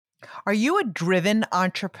Are you a driven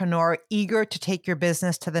entrepreneur eager to take your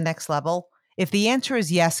business to the next level? If the answer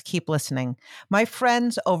is yes, keep listening. My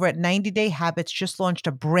friends over at 90 Day Habits just launched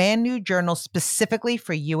a brand new journal specifically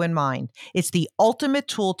for you in mind. It's the ultimate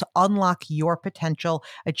tool to unlock your potential,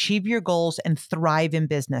 achieve your goals, and thrive in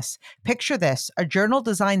business. Picture this, a journal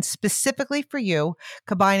designed specifically for you,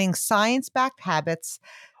 combining science-backed habits,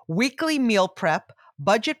 weekly meal prep,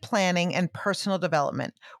 budget planning, and personal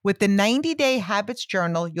development. With the 90 Day Habits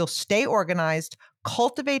Journal, you'll stay organized,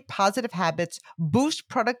 cultivate positive habits, boost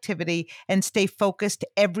productivity, and stay focused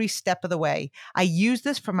every step of the way. I use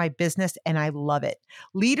this for my business and I love it.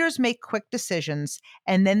 Leaders make quick decisions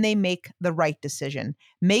and then they make the right decision.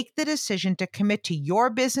 Make the decision to commit to your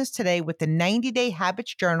business today with the 90 Day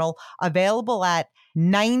Habits Journal, available at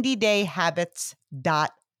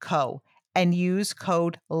 90dayhabits.co, and use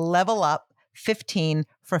code LEVELUP15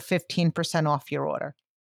 for 15% off your order.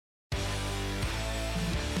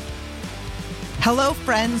 Hello,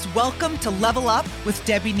 friends. Welcome to Level Up with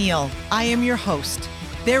Debbie Neal. I am your host.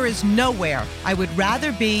 There is nowhere I would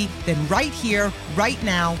rather be than right here, right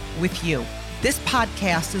now with you. This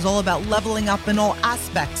podcast is all about leveling up in all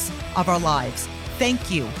aspects of our lives. Thank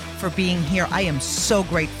you for being here. I am so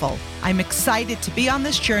grateful. I'm excited to be on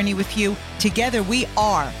this journey with you. Together, we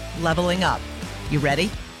are leveling up. You ready?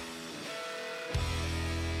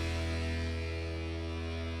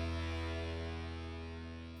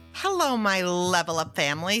 Hello, my Level Up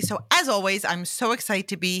family. So as always, I'm so excited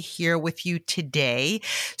to be here with you today.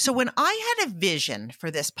 So when I had a vision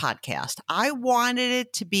for this podcast, I wanted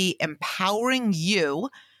it to be empowering you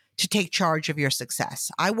to take charge of your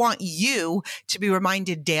success. I want you to be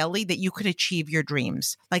reminded daily that you could achieve your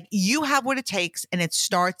dreams. Like, you have what it takes and it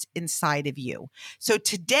starts inside of you. So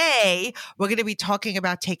today we're going to be talking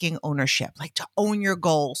about taking ownership, like to own your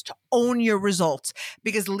goals, to own your results,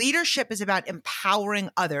 because leadership is about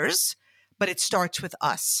empowering others, but it starts with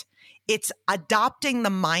us. It's adopting the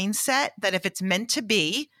mindset that if it's meant to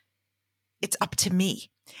be, it's up to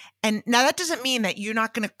me. And now that doesn't mean that you're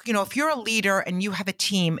not going to, if you're a leader and you have a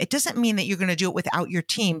team, it doesn't mean that you're going to do it without your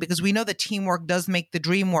team, because we know that teamwork does make the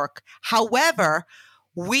dream work. However,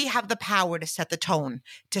 we have the power to set the tone,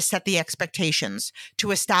 to set the expectations,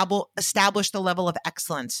 to establish the level of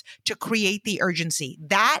excellence, to create the urgency.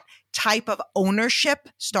 That type of ownership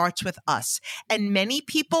starts with us. And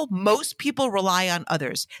most people rely on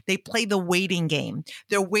others. They play the waiting game.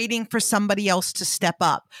 They're waiting for somebody else to step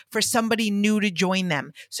up, for somebody new to join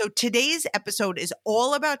them. So today's episode is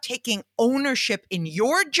all about taking ownership in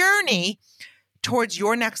your journey towards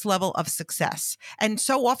your next level of success. And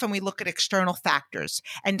so often we look at external factors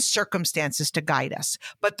and circumstances to guide us,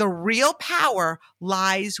 but the real power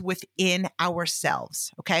lies within ourselves.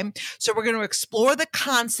 Okay. So we're going to explore the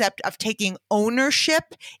concept of taking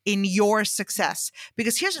ownership in your success,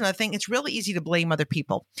 because here's another thing. It's really easy to blame other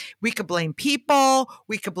people. We could blame people.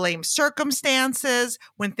 We could blame circumstances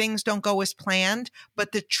when things don't go as planned,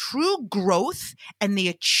 but the true growth and the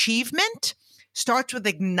achievement starts with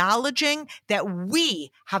acknowledging that we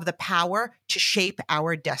have the power to shape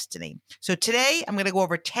our destiny. So today I'm going to go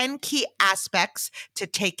over 10 key aspects to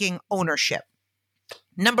taking ownership.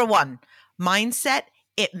 Number one, mindset.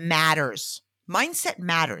 It matters. Mindset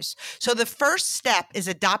matters. So the first step is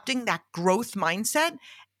adopting that growth mindset.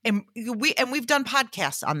 And we've done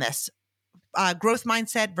podcasts on this. Growth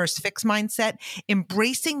mindset versus fixed mindset,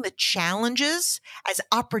 embracing the challenges as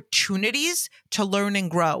opportunities to learn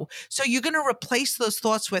and grow. So you're going to replace those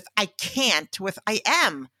thoughts with I can't with I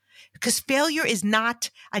am, because failure is not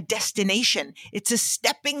a destination. It's a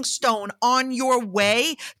stepping stone on your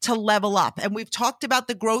way to level up. And we've talked about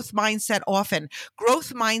the growth mindset often.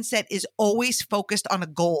 Growth mindset is always focused on a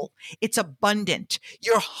goal. It's abundant.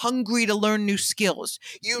 You're hungry to learn new skills.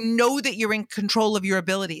 You know that you're in control of your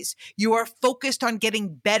abilities. You are focused on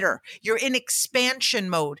getting better. You're in expansion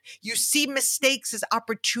mode. You see mistakes as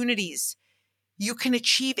opportunities. You can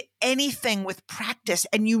achieve anything with practice,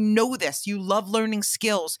 and you know this. You love learning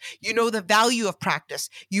skills. You know the value of practice.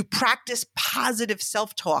 You practice positive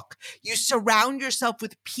self-talk. You surround yourself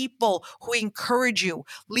with people who encourage you.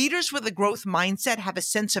 Leaders with a growth mindset have a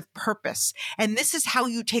sense of purpose, and this is how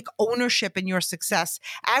you take ownership in your success.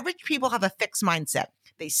 Average people have a fixed mindset.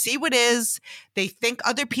 They see what is. They think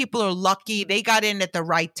other people are lucky. They got in at the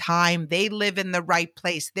right time. They live in the right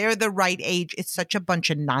place. They're the right age. It's such a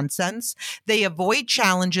bunch of nonsense. They avoid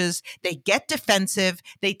challenges. They get defensive.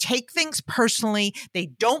 They take things personally. They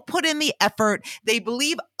don't put in the effort. They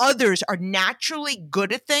believe others are naturally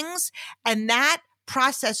good at things, and that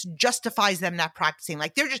process justifies them not practicing.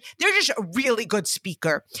 Like they're just a really good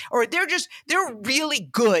speaker, or they're really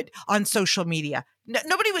good on social media.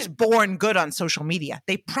 Nobody was born good on social media.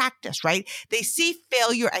 They practice, right? They see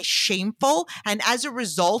failure as shameful. And as a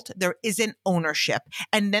result, there isn't ownership.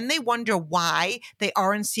 And then they wonder why they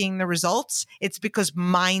aren't seeing the results. It's because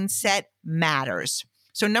mindset matters.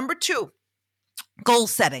 So number 2, goal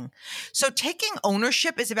setting. So taking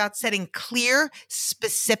ownership is about setting clear,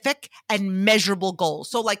 specific, and measurable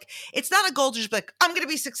goals. So like, it's not a goal to just be like, I'm going to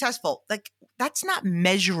be successful. Like, that's not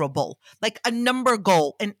measurable. Like a number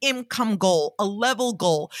goal, an income goal, a level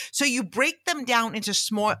goal. So you break them down into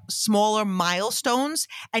smaller milestones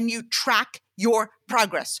and you track your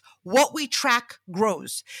progress. What we track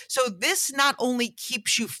grows. So this not only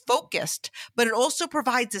keeps you focused, but it also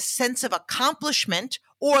provides a sense of accomplishment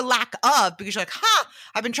or lack of, because you're like,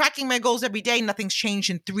 I've been tracking my goals every day. Nothing's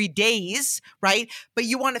changed in 3 days, right? But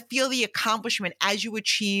you want to feel the accomplishment as you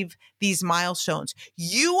achieve these milestones.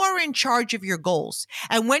 You are in charge of your goals.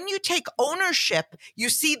 And when you take ownership, you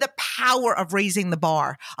see the power of raising the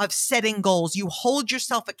bar, of setting goals. You hold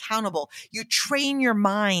yourself accountable. You train your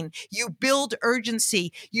mind. You build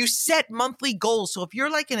urgency. You set monthly goals. So if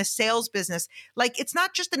you're like in a sales business, like it's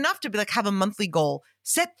not just enough to be like, have a monthly goal.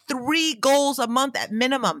 Set 3 goals a month at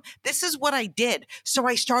minimum. This is what I did. So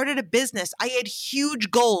I started a business. I had huge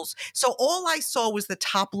goals. So all I saw was the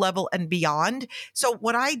top level and beyond. So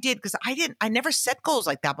what I did, because I never set goals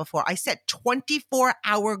like that before. I set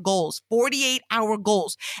 24-hour goals, 48-hour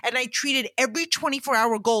goals. And I treated every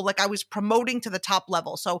 24-hour goal like I was promoting to the top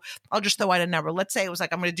level. So I'll just throw out a number. Let's say it was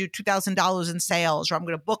like, I'm going to do $2,000 in sales, or I'm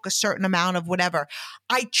going to book a certain amount of whatever.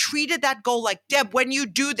 I treated that goal like, Deb, when you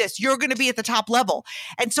do this, you're going to be at the top level.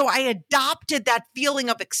 And so I adopted that feeling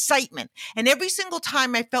of excitement. And every single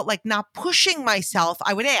time I felt like not pushing myself,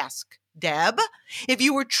 I would ask, Deb, if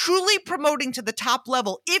you were truly promoting to the top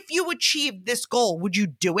level, if you achieved this goal, would you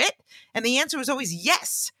do it? And the answer was always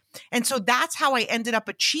yes. And so that's how I ended up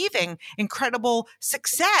achieving incredible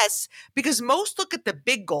success, because most look at the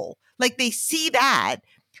big goal, like they see that.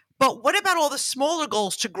 But what about all the smaller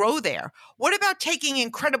goals to grow there? What about taking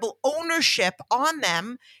incredible ownership on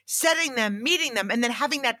them, setting them, meeting them, and then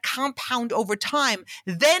having that compound over time,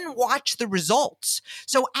 then watch the results?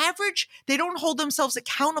 So average, they don't hold themselves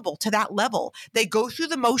accountable to that level. They go through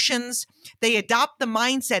the motions, they adopt the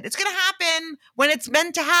mindset. It's going to happen when it's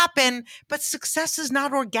meant to happen, but success is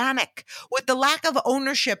not organic. With the lack of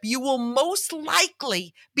ownership, you will most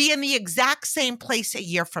likely be in the exact same place a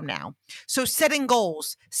year from now. So setting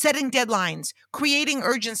goals, setting deadlines, creating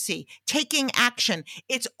urgency, taking action.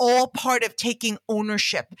 It's all part of taking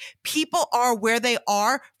ownership. People are where they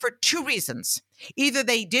are for 2 reasons. Either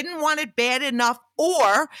they didn't want it bad enough,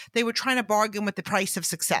 or they were trying to bargain with the price of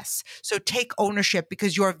success. So take ownership,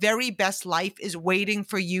 because your very best life is waiting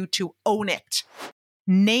for you to own it.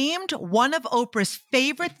 Named one of Oprah's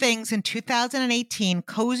favorite things in 2018,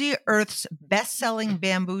 Cozy Earth's best-selling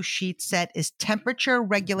bamboo sheet set is temperature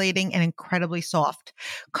regulating and incredibly soft.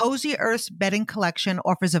 Cozy Earth's bedding collection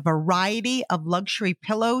offers a variety of luxury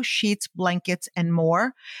pillows, sheets, blankets, and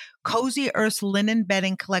more. Cozy Earth's linen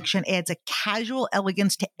bedding collection adds a casual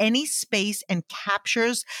elegance to any space and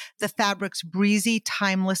captures the fabric's breezy,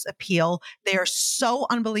 timeless appeal. They are so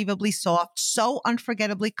unbelievably soft, so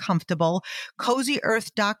unforgettably comfortable.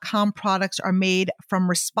 CozyEarth.com products are made from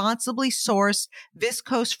responsibly sourced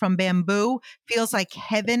viscose from bamboo. Feels like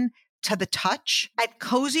heaven to the touch. At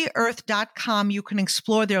CozyEarth.com, you can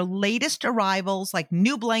explore their latest arrivals like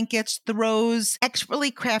new blankets, throws,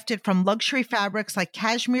 expertly crafted from luxury fabrics like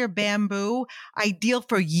cashmere bamboo, ideal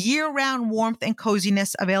for year-round warmth and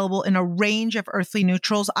coziness, available in a range of earthly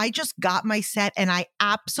neutrals. I just got my set and I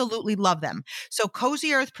absolutely love them. So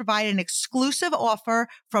Cozy Earth provided an exclusive offer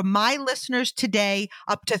for my listeners today,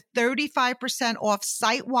 up to 35% off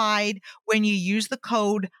site-wide when you use the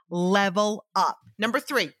code LEVEL UP. Number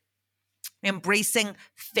 3. Embracing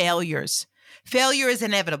failures. Failure is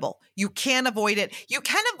inevitable. You can't avoid it. You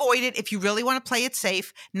can avoid it if you really want to play it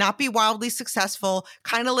safe, not be wildly successful,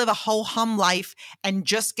 kind of live a ho-hum life and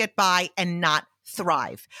just get by and not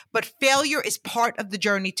thrive. But failure is part of the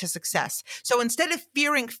journey to success. So instead of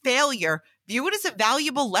fearing failure, view it as a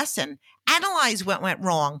valuable lesson. Analyze what went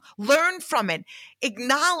wrong, learn from it,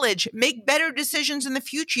 acknowledge, make better decisions in the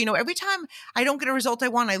future. You know, every time I don't get a result I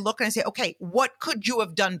want, I look and I say, okay, what could you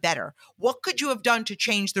have done better? What could you have done to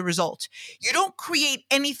change the result? You don't create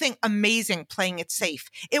anything amazing playing it safe.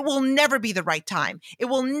 It will never be the right time. It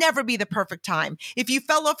will never be the perfect time. If you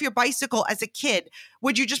fell off your bicycle as a kid,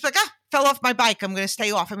 would you just be like, fell off my bike, I'm going to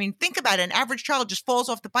stay off? I mean, think about it. An average child just falls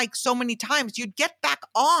off the bike so many times. You'd get back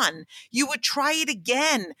on. You would try it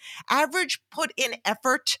again. Average put in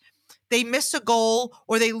effort. they miss a goal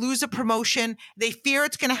or they lose a promotion, they fear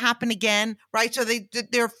it's going to happen again, right? So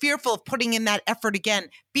they're fearful of putting in that effort again.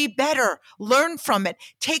 Be better, learn from it,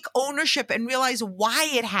 take ownership and realize why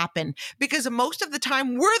it happened. Because most of the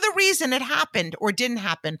time we're the reason it happened or didn't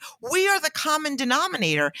happen. We are the common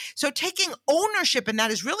denominator. So taking ownership in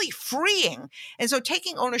that is really freeing. And so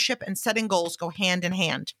taking ownership and setting goals go hand in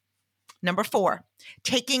hand. Number 4,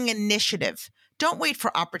 taking initiative. Don't wait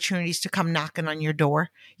for opportunities to come knocking on your door.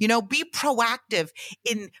 Be proactive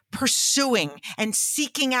in pursuing and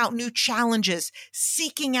seeking out new challenges,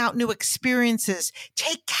 seeking out new experiences.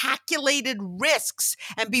 Take calculated risks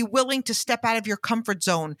and be willing to step out of your comfort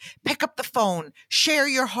zone. Pick up the phone, share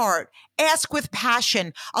your heart, ask with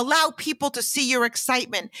passion, allow people to see your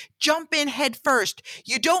excitement, jump in head first.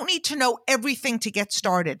 You don't need to know everything to get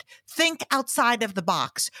started. Think outside of the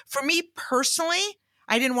box. For me personally,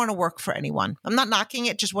 I didn't want to work for anyone. I'm not knocking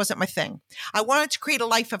it, just wasn't my thing. I wanted to create a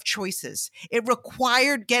life of choices. It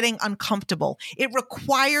required getting uncomfortable. It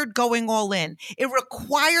required going all in. It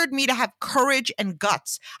required me to have courage and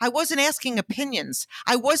guts. I wasn't asking opinions.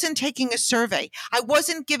 I wasn't taking a survey. I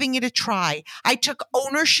wasn't giving it a try. I took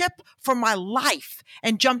ownership for my life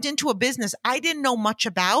and jumped into a business I didn't know much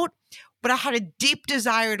about, but I had a deep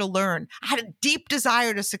desire to learn. I had a deep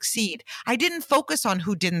desire to succeed. I didn't focus on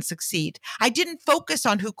who didn't succeed. I didn't focus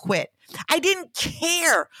on who quit. I didn't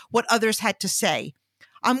care what others had to say.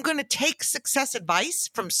 I'm going to take success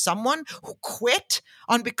advice from someone who quit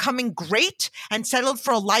on becoming great and settled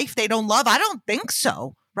for a life they don't love? I don't think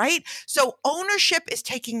so, right? So ownership is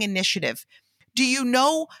taking initiative. Do you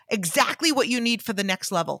know exactly what you need for the next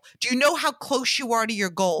level? Do you know how close you are to your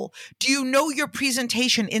goal? Do you know your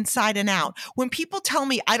presentation inside and out? When people tell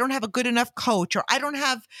me I don't have a good enough coach or I don't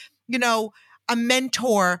have, a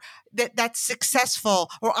mentor that's successful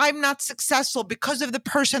or I'm not successful because of the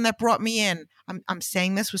person that brought me in, I'm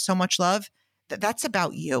saying this with so much love, that's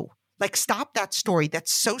about you. Like, stop that story.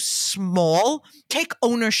 That's so small. Take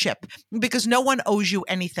ownership because no one owes you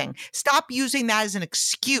anything. Stop using that as an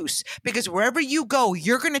excuse because wherever you go,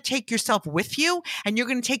 you're going to take yourself with you and you're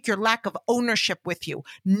going to take your lack of ownership with you.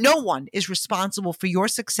 No one is responsible for your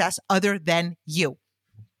success other than you.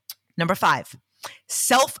 Number 5.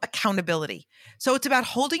 Self-accountability. So it's about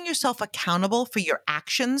holding yourself accountable for your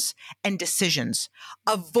actions and decisions.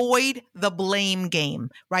 Avoid the blame game,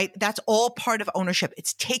 right? That's all part of ownership.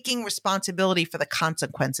 It's taking responsibility for the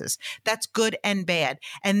consequences. That's good and bad.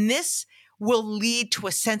 And this will lead to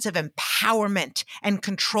a sense of empowerment and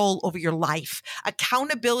control over your life.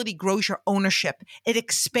 Accountability grows your ownership. It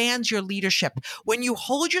expands your leadership. When you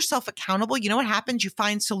hold yourself accountable, you know what happens? You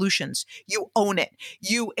find solutions. You own it.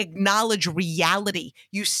 You acknowledge reality.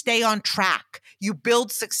 You stay on track. You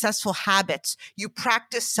build successful habits. You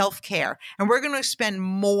practice self-care. And we're going to expand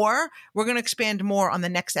more on the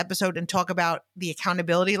next episode and talk about the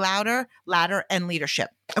accountability ladder and leadership.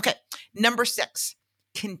 Okay. Number 6.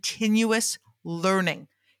 Continuous learning.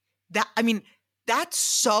 That's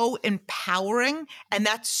so empowering and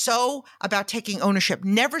that's so about taking ownership.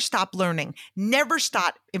 Never stop learning. Never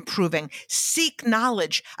stop improving. Seek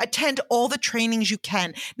knowledge. Attend all the trainings you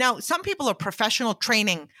can. Now, some people are professional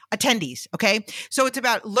training attendees, okay? So it's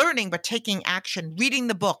about learning, but taking action, reading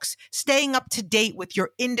the books, staying up to date with your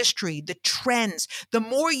industry, the trends. The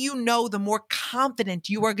more you know, the more confident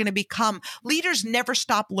you are going to become. Leaders never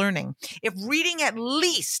stop learning. If reading at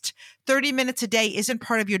least 30 minutes a day isn't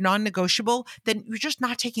part of your non-negotiable, then you're just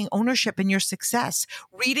not taking ownership in your success.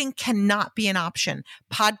 Reading cannot be an option.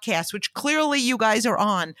 Podcasts, which clearly you guys are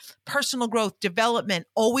on, personal growth, development,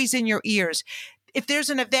 always in your ears. If there's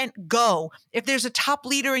an event, go. If there's a top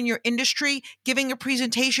leader in your industry giving a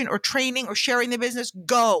presentation or training or sharing the business,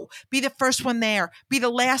 go. Be the first one there. Be the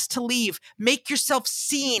last to leave. Make yourself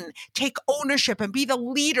seen. Take ownership and be the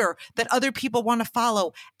leader that other people want to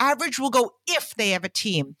follow. Average will go if they have a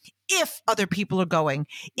team, if other people are going.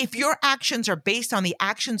 If your actions are based on the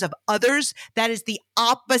actions of others, that is the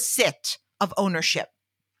opposite of ownership.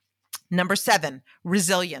 Number 7,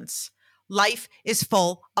 resilience. Life is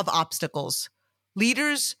full of obstacles.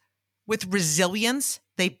 Leaders with resilience,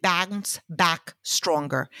 they bounce back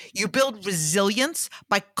stronger. You build resilience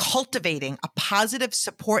by cultivating a positive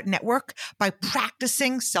support network, by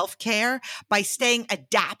practicing self-care, by staying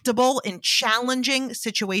adaptable in challenging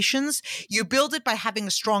situations. You build it by having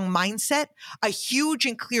a strong mindset, a huge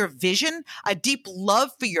and clear vision, a deep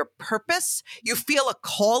love for your purpose. You feel a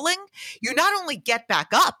calling. You not only get back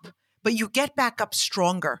up, but you get back up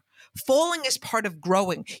stronger. Falling is part of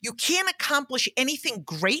growing. You can't accomplish anything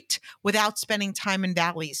great without spending time in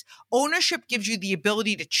valleys. Ownership gives you the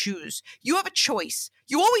ability to choose. You have a choice.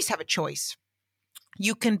 You always have a choice.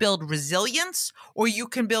 You can build resilience or you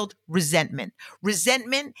can build resentment.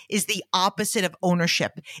 Resentment is the opposite of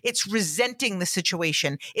ownership. It's resenting the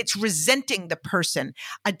situation. It's resenting the person,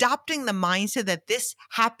 adopting the mindset that this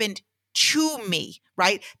happened to me,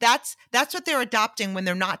 right? That's what they're adopting when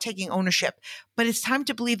they're not taking ownership. But it's time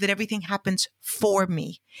to believe that everything happens for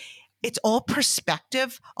me. It's all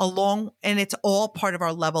perspective and it's all part of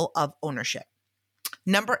our level of ownership.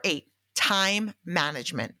 Number 8, time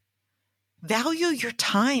management. Value your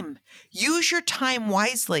time. Use your time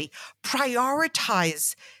wisely.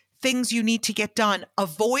 Prioritize things you need to get done.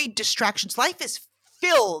 Avoid distractions. Life is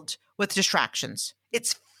filled with distractions.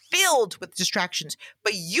 It's filled with distractions,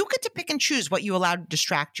 but you get to pick and choose what you allow to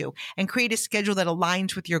distract you and create a schedule that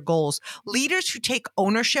aligns with your goals. Leaders who take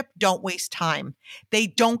ownership don't waste time. They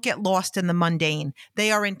don't get lost in the mundane.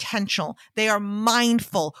 They are intentional. They are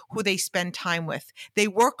mindful who they spend time with. They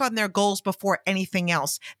work on their goals before anything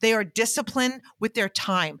else. They are disciplined with their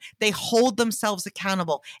time. They hold themselves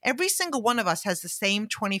accountable. Every single one of us has the same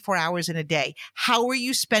 24 hours in a day. How are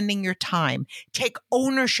you spending your time? Take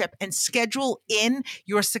ownership and schedule in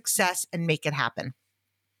your success and make it happen.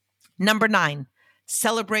 Number 9,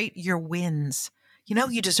 celebrate your wins.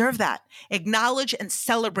 You deserve that. Acknowledge and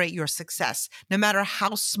celebrate your success, no matter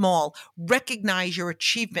how small. Recognize your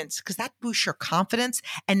achievements because that boosts your confidence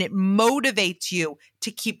and it motivates you to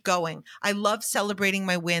keep going. I love celebrating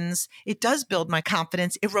my wins. It does build my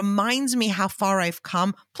confidence. It reminds me how far I've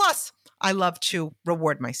come. Plus, I love to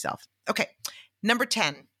reward myself. Okay, number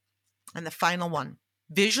 10, and the final one.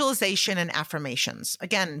 Visualization and affirmations.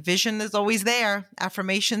 Again, vision is always there.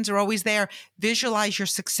 Affirmations are always there. Visualize your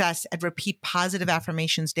success and repeat positive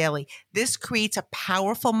affirmations daily. This creates a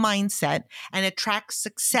powerful mindset and attracts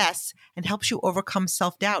success and helps you overcome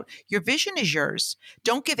self-doubt. Your vision is yours.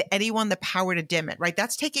 Don't give anyone the power to dim it, right?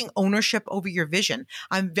 That's taking ownership over your vision.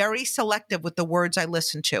 I'm very selective with the words I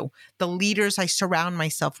listen to, the leaders I surround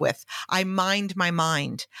myself with. I mind my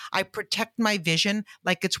mind. I protect my vision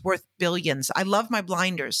like it's worth billions. I love my blinders.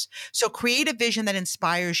 So create a vision that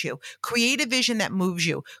inspires you. Create a vision that moves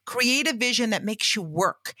you. Create a vision that makes you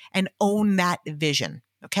work and own that vision.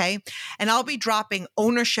 Okay. And I'll be dropping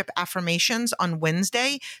ownership affirmations on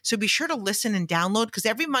Wednesday. So be sure to listen and download because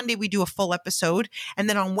every Monday we do a full episode. And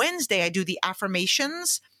then on Wednesday, I do the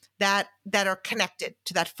affirmations that are connected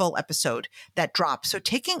to that full episode that drops. So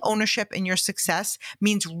taking ownership in your success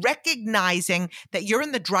means recognizing that you're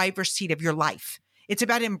in the driver's seat of your life. It's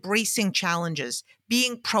about embracing challenges,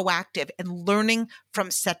 being proactive, and learning from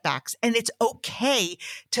setbacks. And it's okay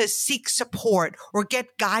to seek support or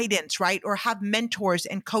get guidance, right? Or have mentors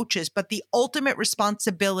and coaches. But the ultimate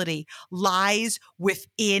responsibility lies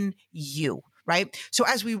within you, right? So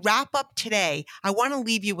as we wrap up today, I want to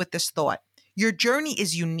leave you with this thought. Your journey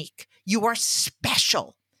is unique. You are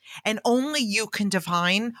special. And only you can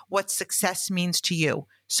define what success means to you.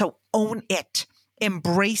 So own it.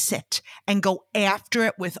 Embrace it and go after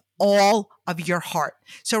it with all of your heart.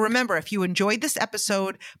 So remember, if you enjoyed this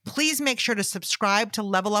episode, please make sure to subscribe to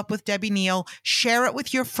Level Up with Debbie Neal, share it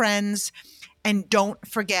with your friends, and don't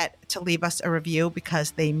forget to leave us a review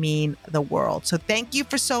because they mean the world. So thank you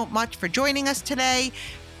so much for joining us today.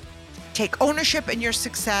 Take ownership in your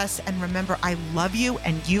success and remember, I love you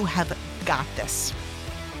and you have got this.